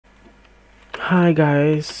Hi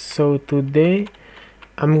guys, so today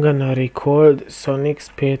I'm gonna record Sonic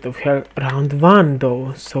Spirit of Hell round 1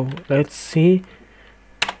 though, so let's see,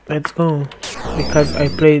 let's go, because I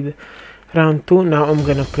played round 2, now I'm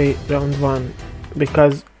gonna play round 1,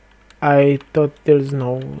 because I thought there's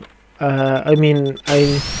no, I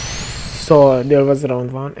saw there was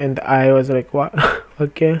round 1 and I was like, what,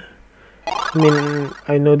 okay.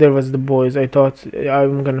 I know there was the boys, I thought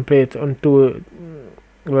I'm gonna play it on 2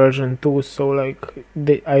 version 2, so like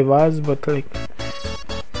I was, but like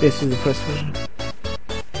this is the first version.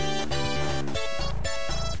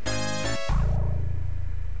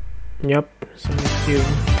 Yep, so let's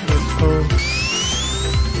go.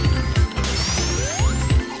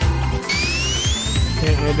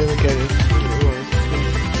 Yeah, I don't get it.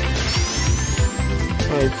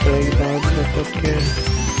 Oh, it's like that, but okay.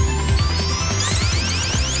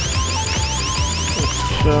 Let's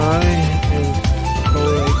try and go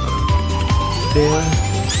like there.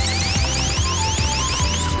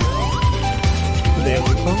 There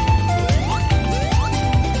we go.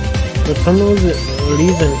 For some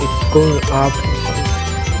reason it's going up or something.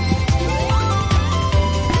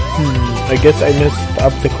 I guess I messed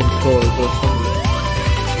up the controls or something.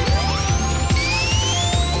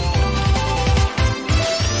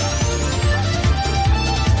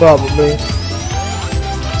 Probably.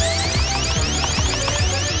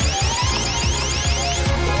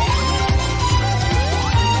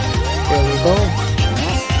 There we go.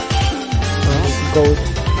 Let's go.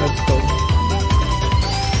 Let's go.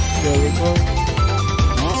 There we go.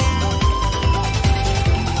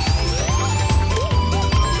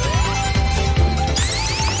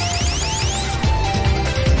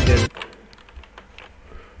 There we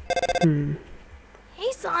go.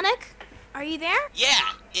 Hey Sonic, are you there?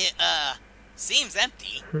 Yeah, it seems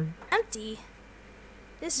empty. Empty?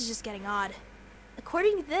 This is just getting odd.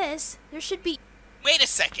 According to this, there should be... Wait a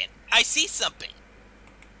second, I see something.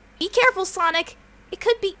 Be careful, Sonic! It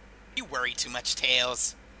could be... You worry too much,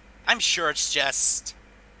 Tails. I'm sure it's just...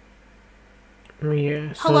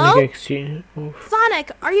 Yeah, Hello? Sonic XC. Oof.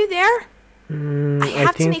 Sonic, are you there? I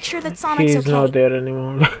have to think make sure that Sonic's he's okay. not there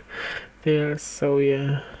anymore. There, so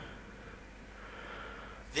yeah.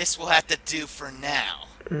 This will have to do for now.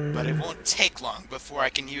 But it won't take long before I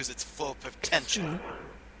can use its full potential.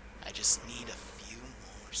 I just need a few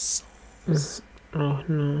more souls. Oh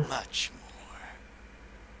no. Much more.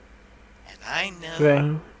 And I know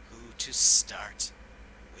Well. who to start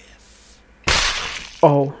with.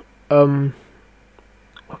 Oh, okay.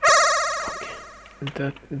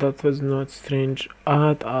 That was not strange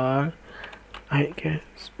at all, I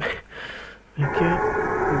guess. Okay,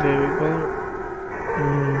 there we go.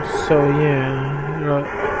 So yeah,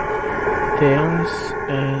 Tails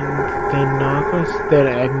and then Knuckles,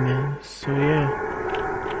 they're Eggman. So yeah,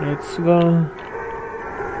 let's go.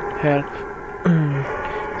 Help.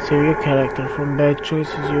 Save your character from bad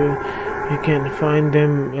choices. You can find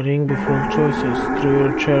them ring before choices through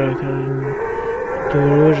your character in the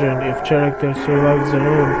illusion. If character survives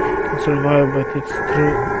alone, can survive, but it's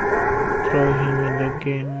throw him in the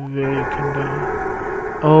game where you can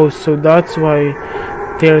die. Oh, so that's why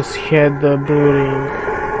Tails had the blue ring,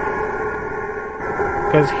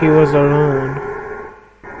 because he was alone.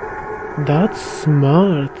 That's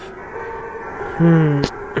smart.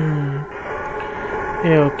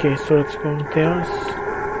 Yeah, okay, so let's go with Tails.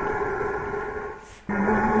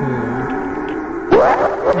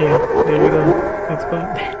 Yeah, there we go. Let's go.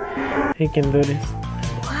 He can do this.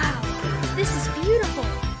 Wow, this is beautiful.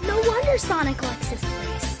 No wonder Sonic likes this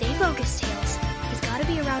place. Stay focused, Tails. He's gotta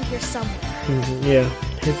be around here somewhere. Yeah,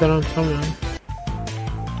 he's around somewhere.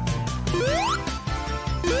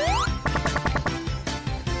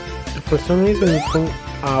 For some reason it's going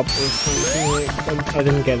up or something. Like, I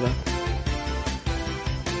didn't get that.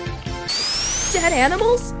 Dead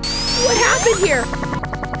animals? What happened here?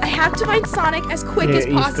 I have to find Sonic as quick as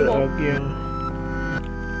possible. Easter egg, yeah.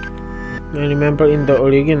 I remember in the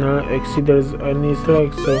original XC there's an Easter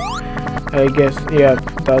egg, so I guess, yeah,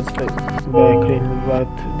 that's the background what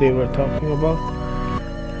they were talking about.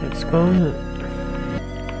 Let's go.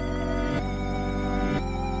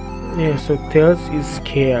 Yeah, so Tails is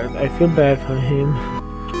scared. I feel bad for him.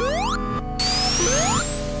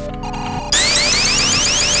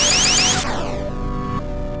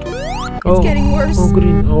 It's getting worse. Oh,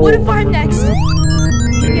 green. Oh, What if I'm next?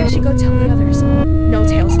 Maybe I should go tell the others. No,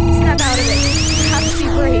 Tails, snap out of it. You have to be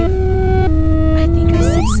brave. I think I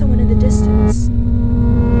see someone in the distance.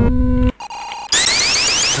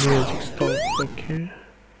 The music stopped, okay.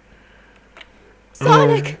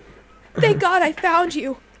 Sonic! Thank God I found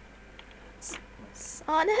you.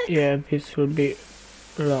 Sonic? Yeah, this will be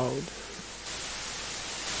loud.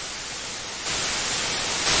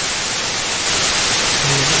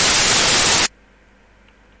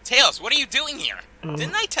 what are you doing here?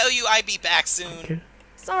 Didn't I tell you I'd be back soon? Okay.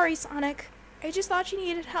 Sorry, Sonic. I just thought you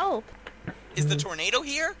needed help. Is the tornado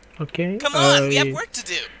here? Okay. Come on, we have work to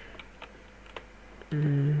do.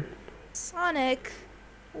 Sonic,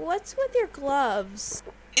 what's with your gloves?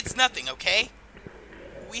 It's nothing, okay?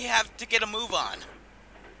 We have to get a move on.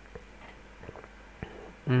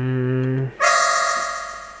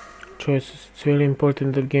 Choices. It's really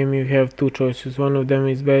important in the game you have two choices. One of them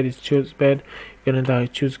is bad, choose bad, you're gonna die.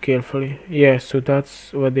 Choose carefully. Yeah, so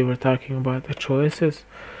that's what they were talking about, the choices.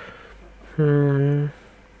 I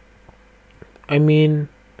mean,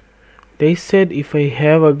 they said if I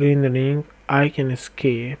have a green ring, I can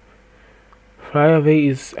escape. Fly away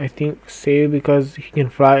is, I think, safe because he can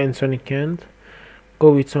fly and Sonic can't.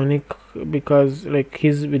 Go with Sonic because, like,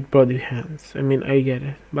 he's with bloody hands. I mean, I get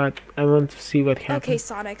it, but I want to see what happens. Okay,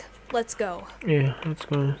 Sonic, let's go. Yeah, let's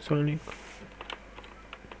go, Sonic.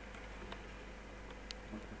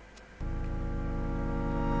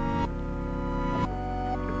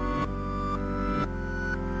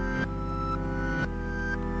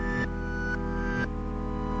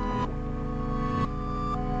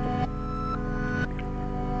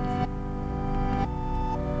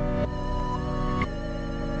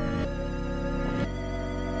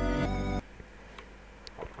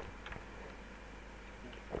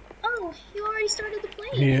 You already started the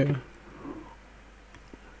plane. Yeah.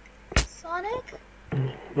 Sonic,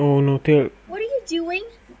 Oh no, Tail. what are you doing?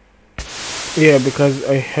 Yeah, because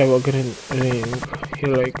I have a green ring. He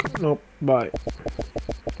like, nope, bye.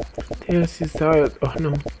 Tails is tired. Oh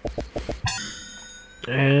no.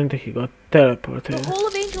 And he got teleported. The whole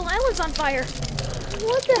of Angel Island's on fire.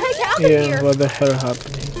 What the heck happened Yeah, here? what the hell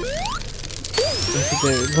happening? Okay,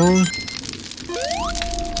 there we go.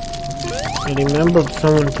 I remember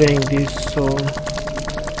someone playing this, so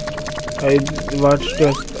I watched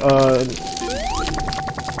just a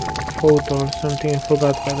photo or something. I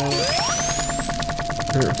forgot what I watched.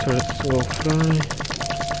 So let's go fly.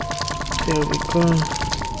 There we go.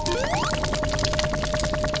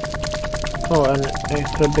 Oh, an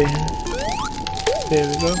extra bay. There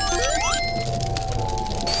we go.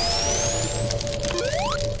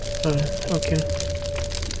 Okay.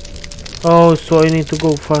 Oh, so I need to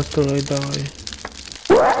go faster, I die.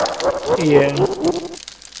 Yeah.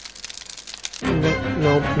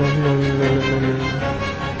 No.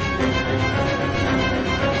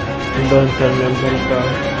 Don't tell me I'm gonna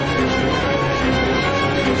die.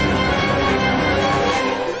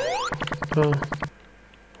 Oh.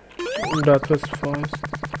 That was fast.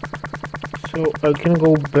 So I can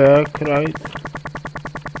go back, right?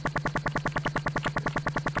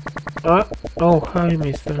 Oh, hi,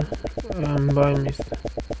 mister. Bye, mister.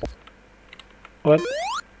 What?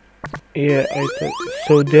 Yeah, I thought.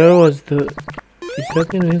 So there was the. Is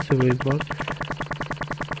that invincible?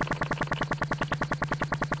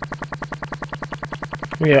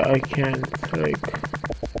 Yeah, I can't, like,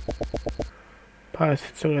 pass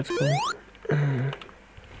it, so let's go.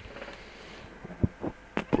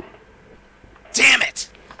 Damn it!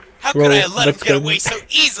 How Well, could I have let him that's get good. away so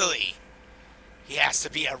easily? He has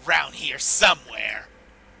to be around here somewhere.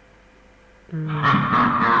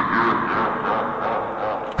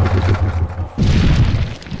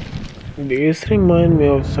 These remind me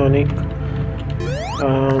of Sonic.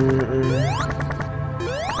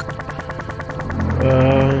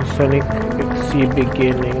 Sonic X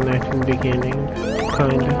beginning, not in beginning,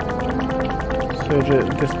 kinda. So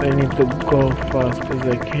just I need to go fast as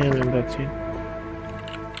I can, and that's it.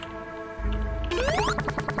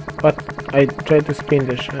 But I tried to spin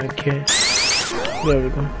the shot. Okay, there we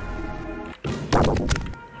go.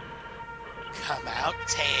 Come out,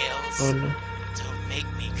 Tails. Oh no. Don't make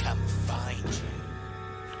me come find you.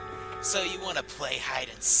 So you want to play hide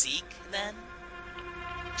and seek, then?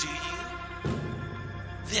 Do you?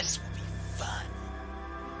 This will be fun.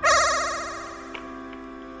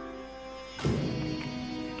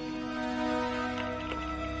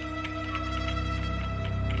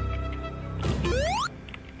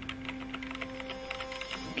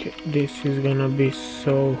 Okay, this is gonna be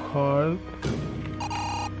so hard.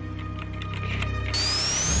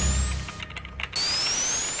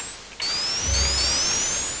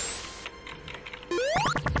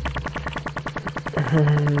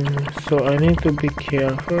 So I need to be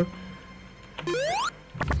careful.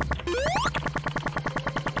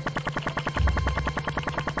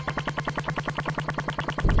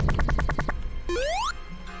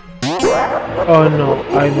 Oh no,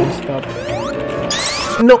 I messed up.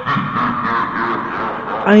 No!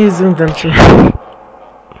 I zoomed.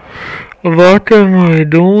 What am I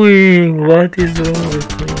doing? What is wrong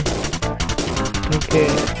with me? Okay,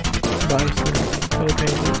 bye. So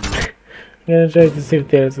thank you. gonna try to save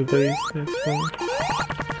Tails at least. Let's go.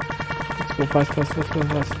 Let's go fast, fast, fast,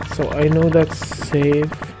 fast, fast. So I know that's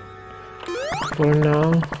safe for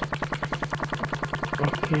now.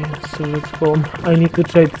 Okay, so let's go. I need to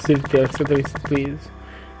try to save Tails at least, please.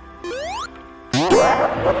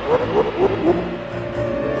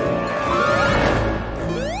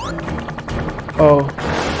 Oh.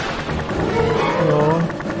 No.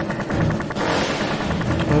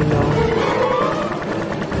 Oh no.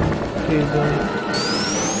 Please don't.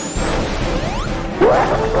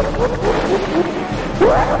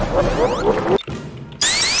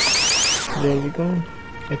 There we go.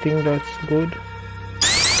 I think that's good.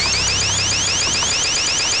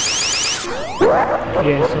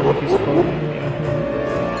 Yeah, Sonic is following me.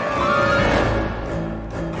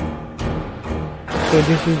 So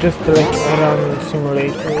this is just like a run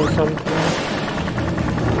simulator or something.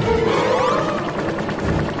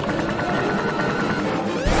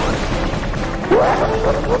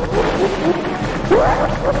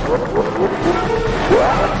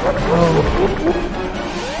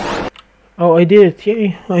 Oh, I did it,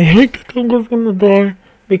 yay! I heard the tongue was gonna die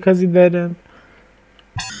because it didn't.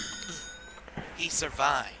 He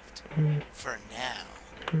survived. For now.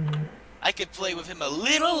 I could play with him a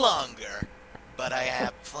little longer, but I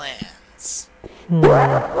have plans.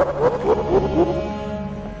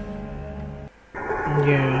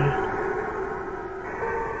 Yeah.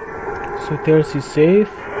 So Tails is safe.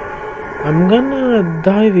 I'm gonna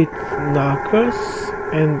die with Knuckles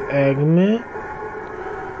and Eggman.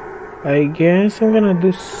 I guess I'm gonna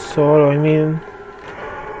do solo. I mean,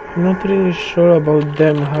 I'm not really sure about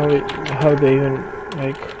them, how they even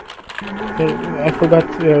like. I forgot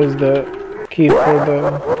there was the key for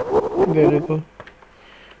the. There we go.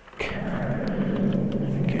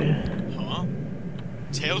 Okay. Huh?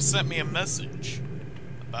 Tails sent me a message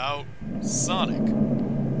about Sonic.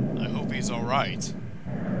 I hope he's alright.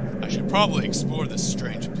 I should probably explore this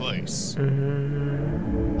strange place.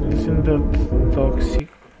 Isn't that toxic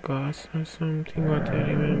gas or something? What I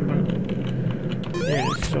remember.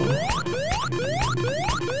 Yeah, so.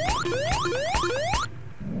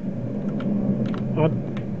 What?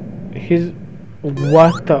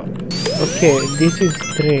 What the? Okay, this is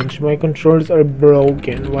strange. My controls are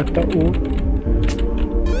broken. What the?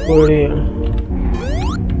 For real.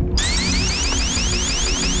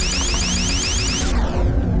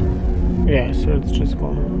 Yeah, so let's just go.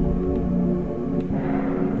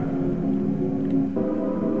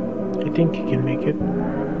 I think you can make it.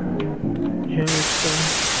 Yeah, let's go.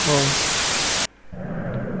 Oh.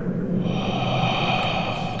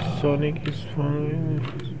 Sonic is following me.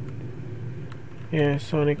 Yeah,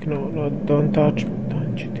 Sonic, no, don't touch me.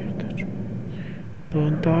 Don't you dare touch me.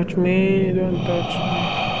 Don't touch me, don't touch me.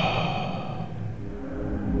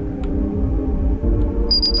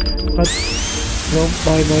 What? No,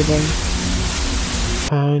 bye.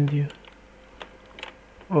 Found you.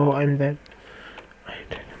 Oh, I'm dead.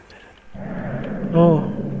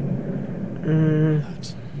 Oh.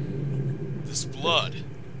 This blood.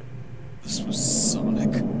 This was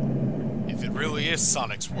Sonic. If it really is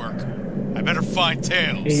Sonic's work, I better find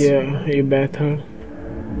Tails. Yeah, you better.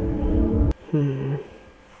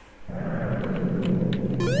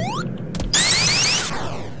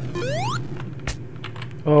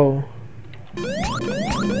 Oh.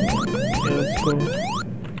 Yeah, let's go.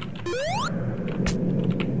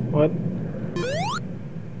 What?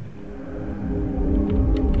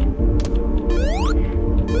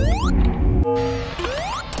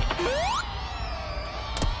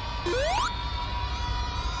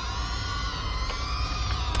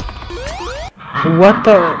 What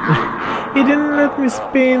the? He didn't let me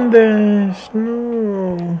spin dash.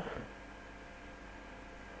 No.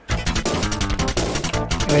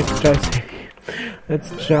 Let's try saving.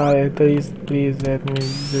 Let's try at least. Please let me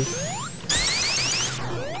just.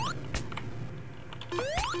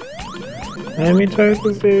 Let me try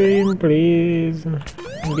to save him, please.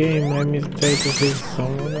 Game, let me try to save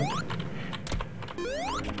someone.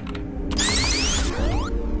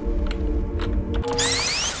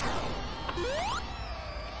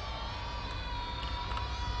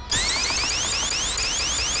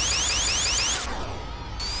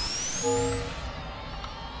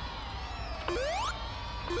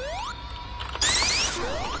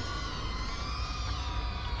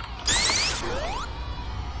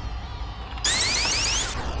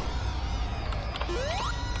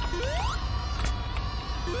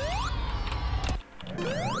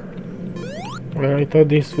 Well, I thought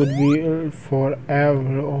this would be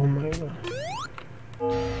forever. Oh my god.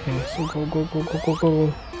 Yeah, so go.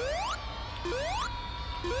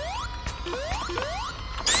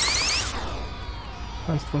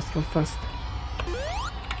 Fast.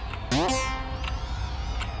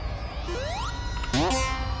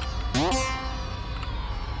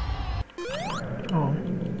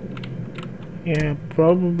 Yeah,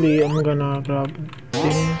 probably I'm gonna grab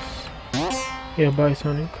this. Yeah, bye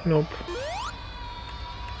Sonic. Nope.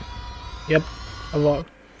 Yep, a lot.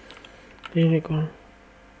 There we go.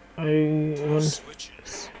 I want.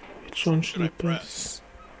 Switches. Which one should I press?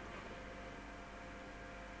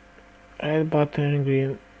 Red button and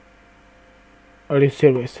green. Are you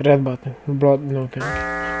serious? Red button. Blood, no thank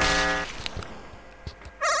you.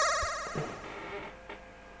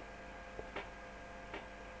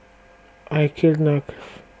 I killed Knuckles.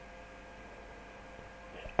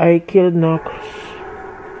 I killed Knuckles.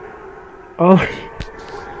 Oh,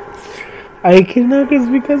 I killed Knuckles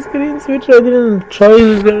because green switch. I didn't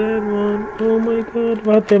choose the red one. Oh my god,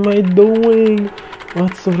 what am I doing?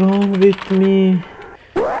 What's wrong with me?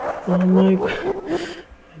 Oh my god.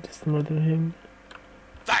 I just murdered him.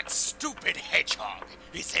 That stupid hedgehog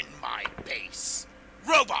is in my base.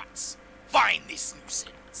 Robots, find this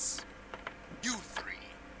nuisance. You three,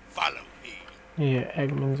 follow me. Yeah,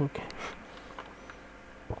 Eggman's okay.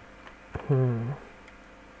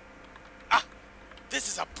 Ah, this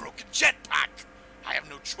is a broken jetpack. I have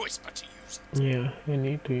no choice but to use it. Yeah, you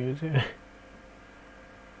need to use it.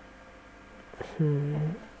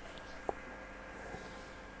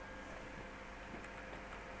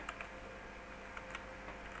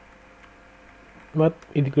 But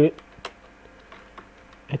it great.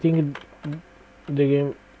 I think the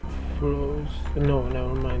game flows. No,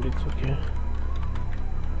 never mind. It's okay.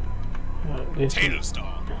 This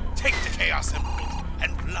Tailstar, take the Chaos Emerald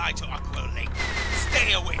and fly to Aqua Lake.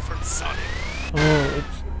 Stay away from Sonic.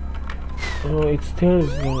 It's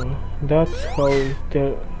Tails though. That's how it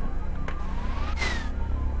tells.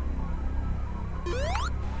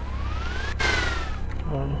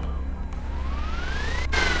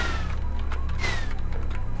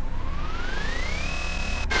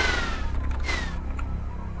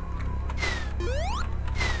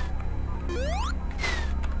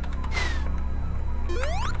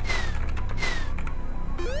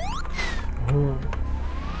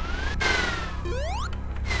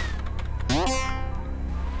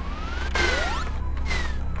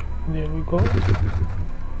 There we go.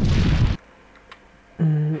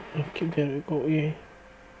 Okay, there we go. Yeah.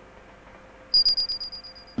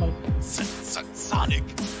 Sonic.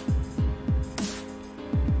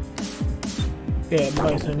 Yeah,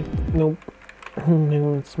 bye Sonic. Nope.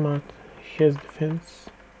 Eggman's smart. He has defense.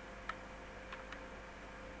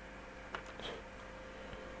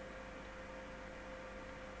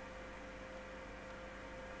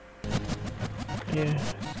 Yeah,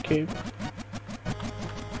 escape.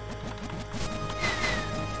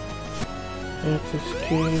 Let's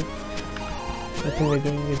escape. I think I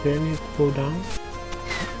don't need to. I need to go down.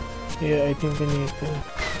 Yeah, I think I need to.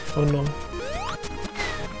 Oh no.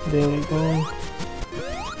 There we go.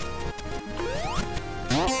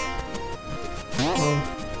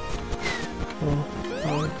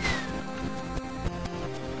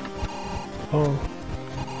 Oh.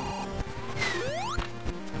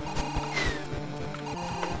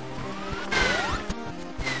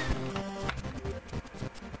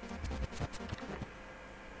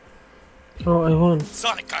 Oh, I won.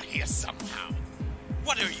 Sonic got here somehow.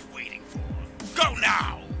 What are you waiting for? Go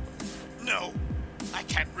now! No, I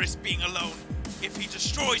can't risk being alone if he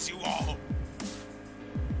destroys you all.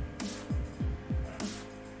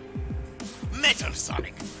 Metal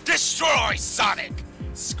Sonic, destroy Sonic!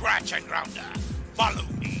 Scratch and Grounder, follow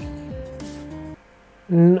me.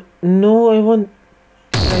 No, I want.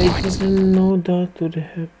 I didn't know that would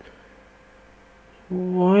happen.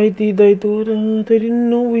 Why did I do that? I didn't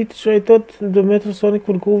know it. I thought the Metal Sonic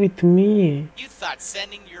would go with me. You thought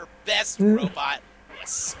sending your best robot was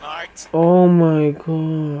smart? Oh my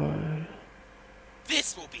god.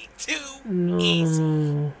 This will be too No.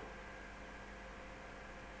 easy.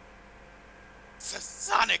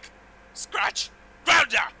 Sonic, Scratch,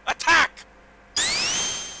 Grounder, attack!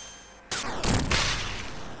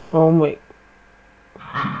 Oh my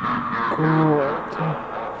god.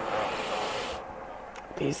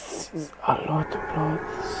 This is a lot of blood.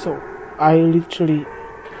 So I literally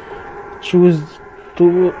choose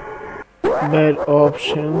two bad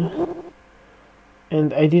options,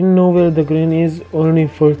 and I didn't know where the green is only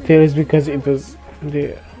for Tails because it was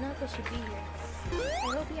there. Knuckles should be here.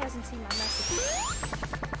 I hope he hasn't seen my message.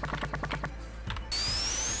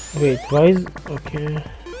 Wait, why is okay?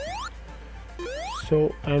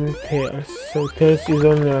 So I'm Tails. So Tails is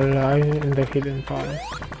only alive in the hidden palace.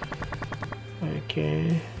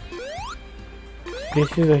 Okay.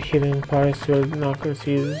 This is a hidden palace where Knuckles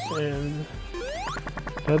is, and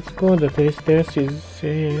that's good. At least Tails is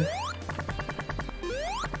safe.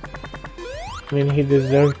 I mean, he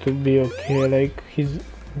deserves to be okay. Like he's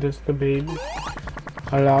just a baby.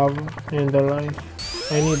 A lava and the light.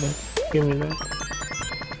 I need that. Give me that.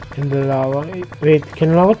 And the lava. Wait,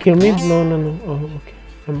 can lava kill me? No, no, no. Oh, okay.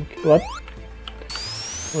 I'm okay. What?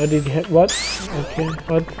 What did you have? What? Okay.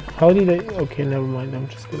 What? How did I? Okay, never mind. I'm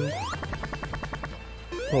just gonna.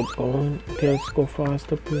 Hold on. Okay, let's go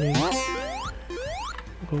faster, please.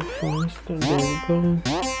 Go faster. There we go.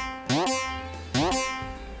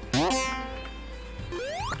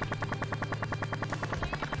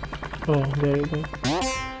 Oh, there you go.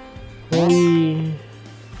 Whee.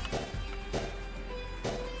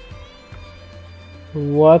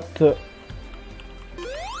 What the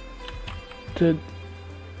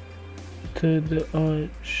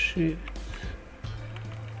shit.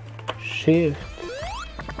 Shift.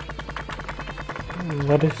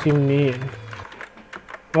 What does he mean?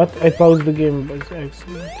 What? I paused the game by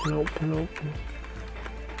accident. Nope, nope.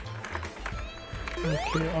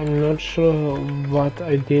 Okay, I'm not sure what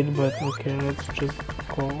I did, but okay, let's just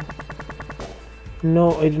go.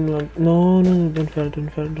 No, I did not. No, no, no, don't fall, don't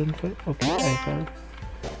fall, don't fall. Okay, I fell.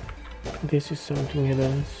 This is something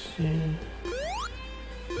else. Yeah.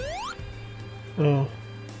 Oh.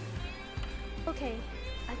 Okay,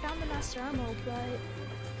 I found the Master Emerald, but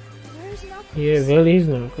where's Knuckles? Yeah, well, he's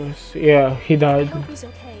Knuckles. Yeah, he I died. hope he's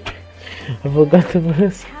okay. I forgot about I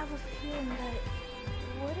this. have a feeling that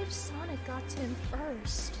what if Sonic got to him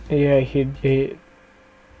first? Yeah, he did.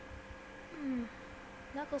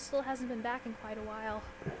 Knuckles still hasn't been back in quite a while.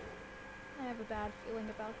 I have a bad feeling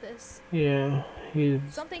about this. Yeah, he's.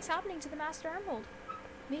 Something's happening to the Master Emerald.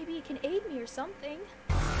 Maybe it can aid me or something.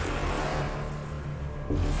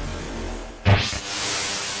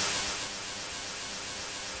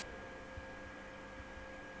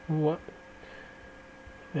 What?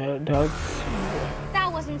 Well, that's.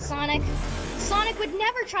 That wasn't Sonic. Sonic would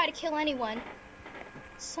never try to kill anyone.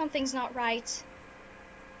 Something's not right.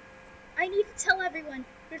 I need to tell everyone,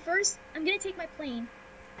 but first, I'm gonna take my plane.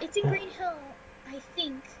 It's in Green Hill, I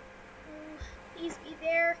think. Oh, please be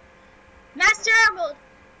there. Master Emerald,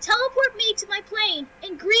 teleport me to my plane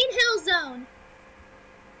in Green Hill Zone.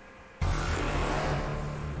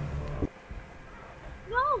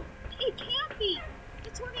 No, it can't be. The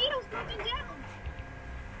tornado's broken down.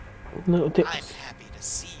 No, I'm happy to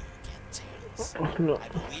see you again, Tails. Oh, no. I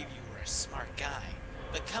believe you were a smart guy,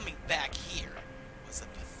 but coming back here was a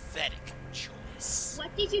pathetic choice.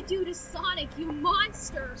 What did you do to Sonic, you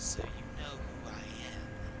monster? So you know who I am.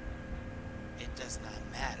 It does not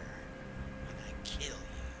matter. When I kill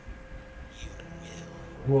you, you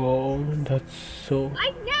will. Whoa, that's so.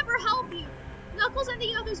 I'd never help you. Knuckles and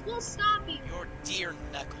the others will stop you. Your dear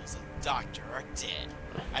Knuckles and Doctor are dead.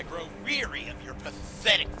 I grow weary of your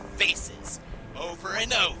pathetic faces over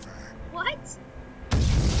and over. What?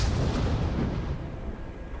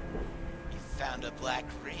 You found a black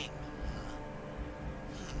ring, huh?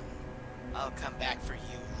 I'll come back for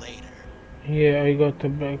you later. Yeah, I got the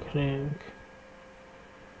black ring.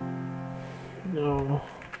 No.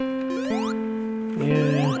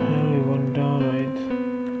 Yeah, everyone died.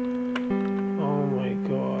 Oh my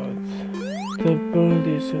god. The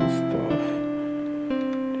birdies and stuff.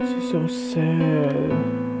 This is so sad.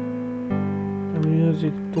 The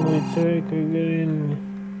music too, it's like again.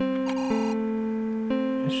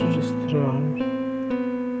 I should just run.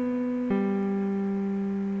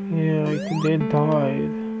 Yeah, like they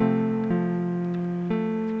died.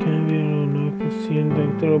 Can we run? Knuckles and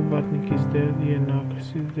Dr. Robotnik is dead. Yeah, Knuckles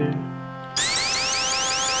is dead.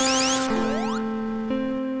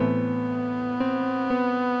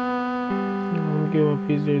 Don't give up,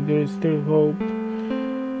 is there? There is still hope.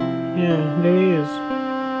 Yeah, there is.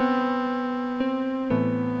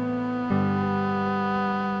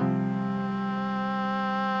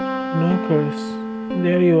 Knuckles,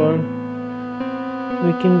 there you are.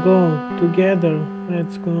 We can go together.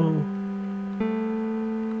 Let's go.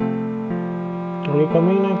 Are you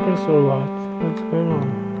coming, Knuckles, or what? What's going on?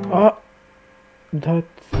 Ah! That...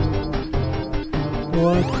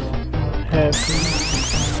 What happened?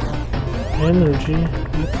 Energy?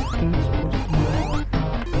 What's that supposed to be?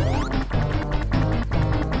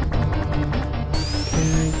 Okay,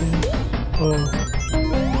 I guess. Oh.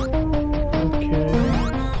 Okay.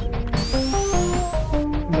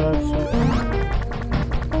 That's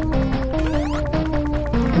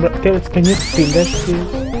okay. Tails, can you spin that,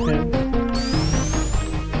 please? Yeah.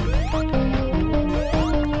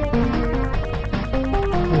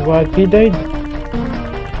 What did I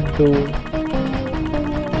do?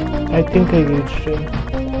 I think I reached it.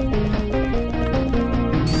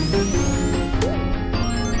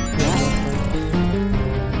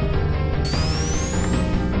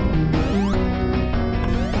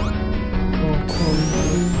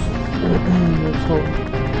 Oh, come on. Let's hope.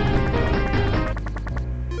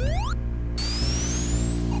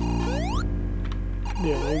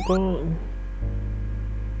 we go.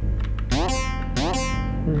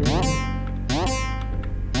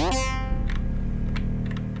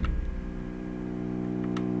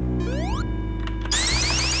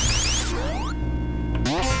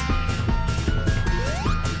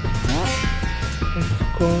 Let's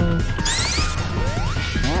go.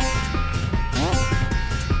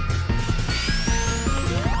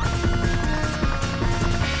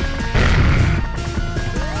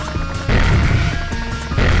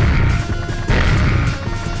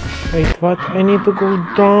 Wait, what? I need to go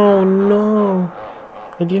down. No,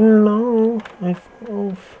 I didn't know. I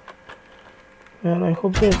fell off. Well, I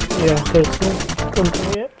hope that. Yeah, there's no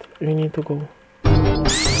control yet. We need to go. There we go.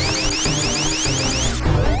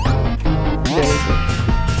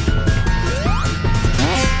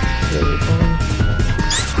 There we go.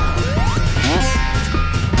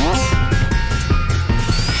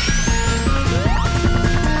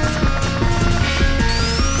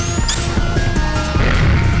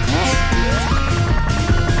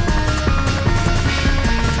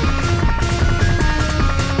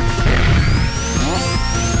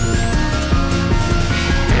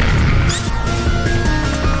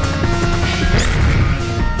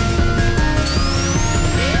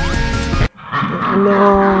 No,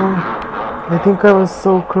 I think I was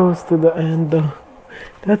so close to the end though.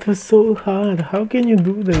 That was so hard. How can you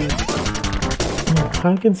do this?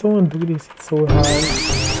 How can someone do this? It's so hard.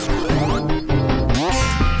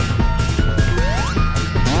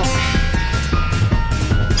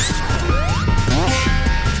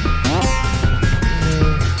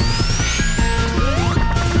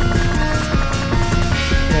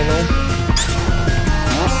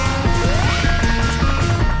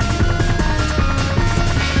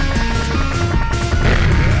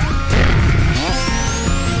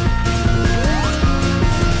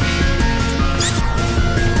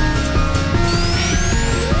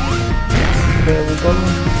 There we go.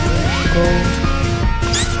 Go.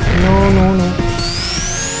 No.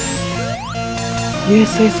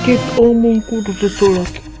 Yes, I escaped. Oh my god, that's so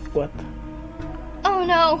lucky. What? Oh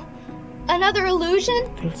no! Another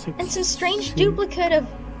illusion? And some strange duplicate of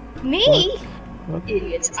me? What?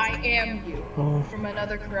 Idiots, I am you. Oh. From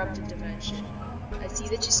another corrupted dimension. I see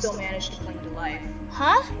that you still managed to cling to life.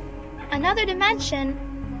 Huh? Another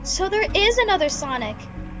dimension? So there is another Sonic.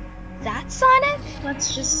 That Sonic?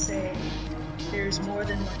 Let's just say there's more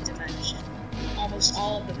than one dimension. Almost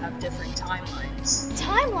all of them have different timelines.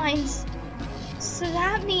 Timelines? So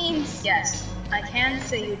that means... Yes, I can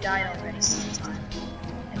say you died already sometime.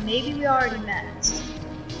 And maybe we already met.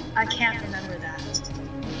 I can't remember that.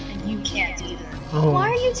 And you can't either. Oh. Why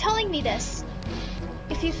are you telling me this?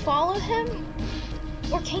 If you follow him,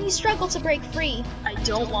 or can you struggle to break free? I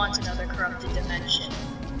don't want another corrupted dimension.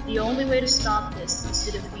 The only way to stop this is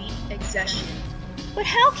to defeat Exestion. But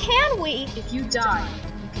how can we? If you die,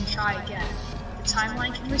 you can try again. The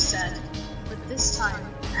timeline can reset, but this time,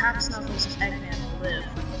 perhaps Knuckles and Eggman will live.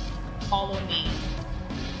 Follow me.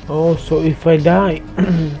 Oh, so if I die,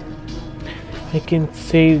 I can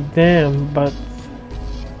save them, but...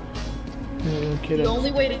 Okay, The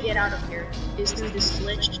only way to get out of here is through this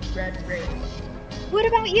glitched red ring. What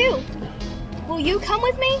about you? Will you come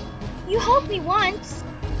with me? You helped me once.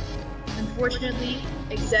 Unfortunately,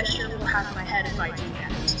 Exestion will have my head if I do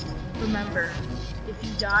that. Remember, if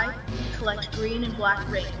you die, collect green and black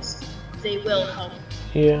rings. They will help.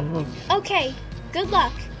 Yeah, okay. Okay, good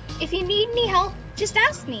luck. If you need any help, just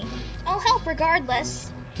ask me. I'll help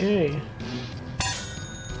regardless. Yay.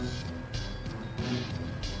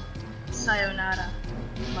 Sayonara,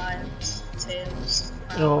 Miles, Tails.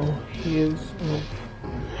 Oh, he is... Oh.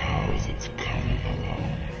 How is it coming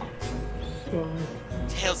along? So...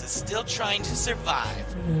 Tails is still trying to survive.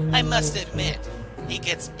 I must admit, he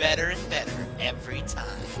gets better and better every time.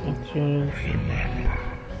 Insurance. Remember,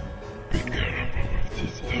 be careful with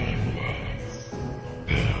these timelines.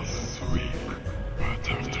 They're sweet,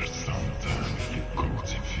 but after some time they go to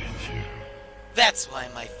feed you. That's why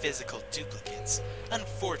my physical duplicates.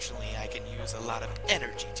 Unfortunately, I can use a lot of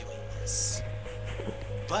energy doing this.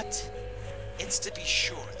 But it's to be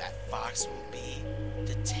sure that Fox will be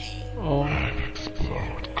detained. Oh. I've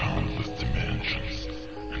explored countless dimensions,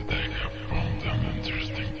 and I have found an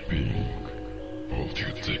interesting being. Won't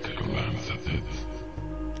you take a glance at it?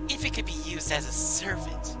 If it could be used as a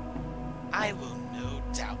servant, I will no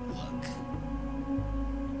doubt look.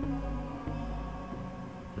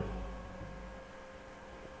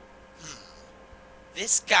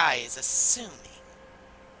 This guy is assuming.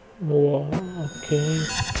 Wow, okay.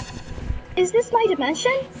 Is this my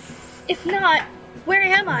dimension? If not, where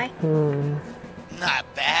am I? Not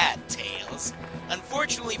bad, Tails.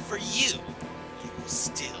 Unfortunately for you, you will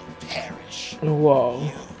still perish. Wow.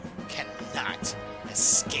 You cannot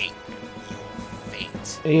escape your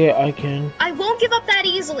fate. Yeah, I can. I won't give up that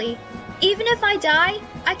easily. Even if I die,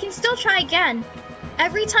 I can still try again.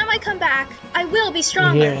 Every time I come back, I will be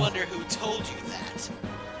stronger. Yeah. I wonder who told you that.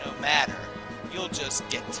 No matter, you'll just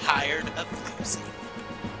get tired of losing.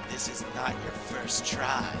 This is not your first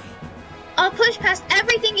try. I'll push past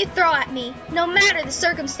everything you throw at me, no matter the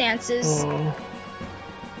circumstances. Oh.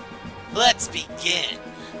 Let's begin.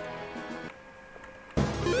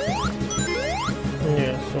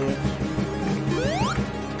 Yeah, so let's...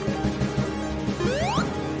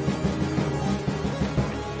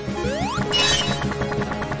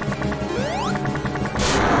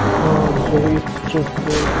 Oh, so it's just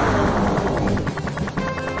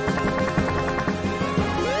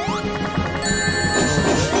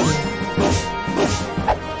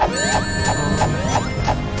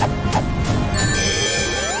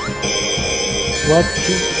what?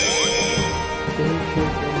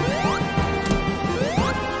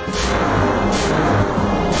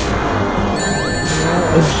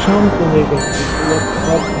 It's something like it.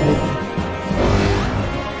 What is it?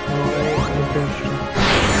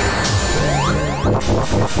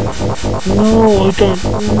 No, I don't.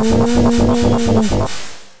 No.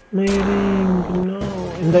 My ring, no.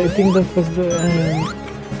 And I think that was the end.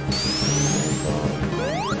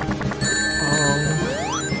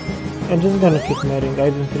 I'm just gonna keep my ring. I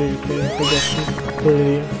don't really care if I get it.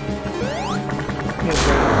 Really. Yeah,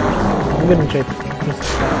 I'm gonna try to press the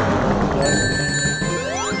start.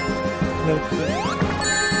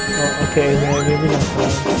 Oh, okay, no, maybe not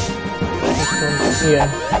that. Yeah.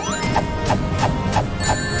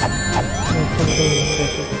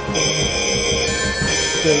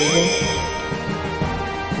 There we go.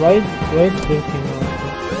 Why is blinking out?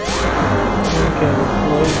 Okay,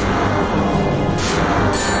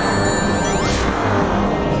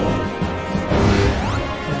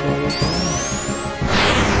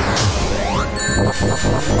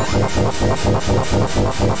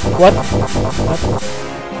 What?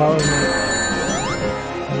 How am I?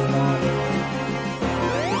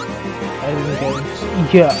 I didn't get it.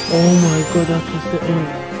 Yeah, oh my god, that was the end.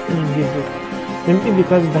 Maybe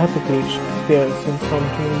because that glitch there and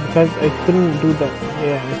something. Because I couldn't do that.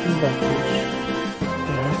 Yeah, I think that glitch.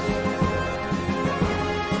 Yes.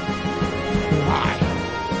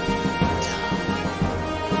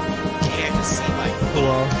 Care to see my full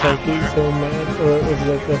Wow, Psyche is so mad. Or is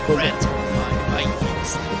that the friends will find if I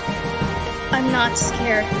use them. I'm not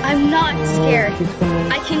scared. I'm not scared.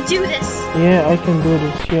 I can do this. Yeah, I can do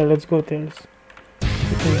this. Yeah, let's go, Tails. I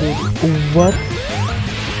can do this. What?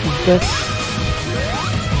 That's...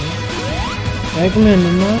 Eggman,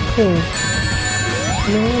 the Marcus.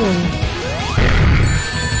 No.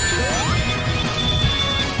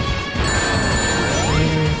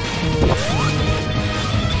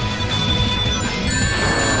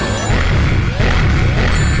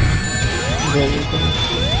 There we go.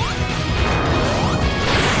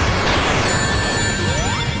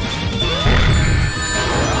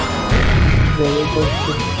 There we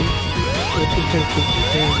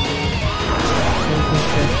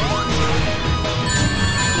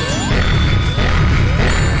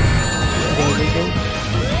go.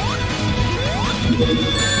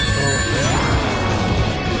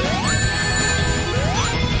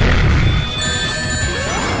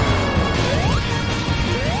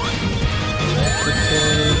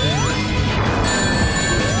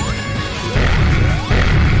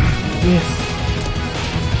 Yes.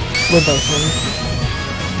 Without money.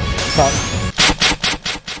 Stop.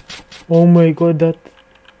 Oh my god, that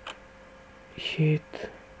hit.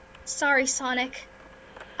 Sorry, Sonic.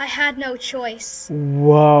 I had no choice.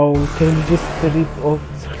 Wow, can you just rip off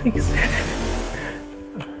Sonic's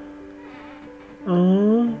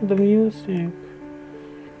the music.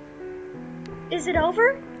 Is it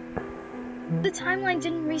over? The timeline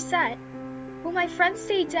didn't reset. Will my friends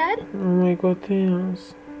stay dead? Oh my god,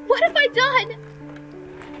 yes. What have I done?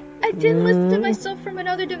 I didn't listen to myself from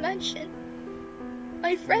another dimension.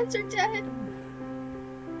 My friends are dead.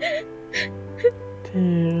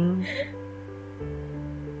 Damn.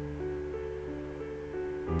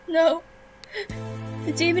 No.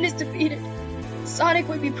 The demon is defeated. Sonic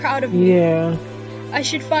would be proud of me. Yeah. I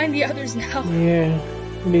should find the others now. Yeah.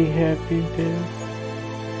 Be happy there.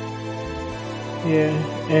 Yeah.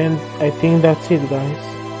 And I think that's it, guys.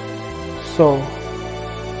 So,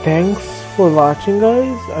 thanks for watching,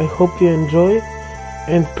 guys. I hope you enjoyed.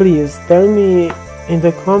 And please tell me in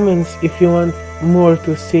the comments if you want more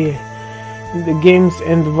to see the games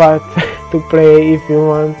and what to play if you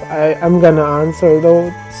want. I'm gonna answer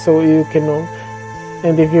though, so you can know.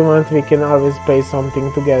 And if you want, we can always play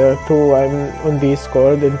something together too. I'm on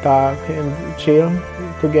Discord and talk and chill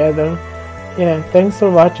together. Yeah, thanks for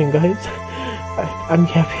watching, guys. I'm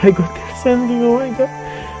happy I got this ending. Oh my god.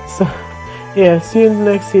 So yeah, see you in the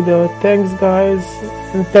next video. Thanks, guys,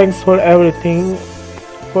 and thanks for everything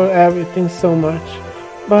so much.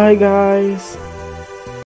 Bye, guys.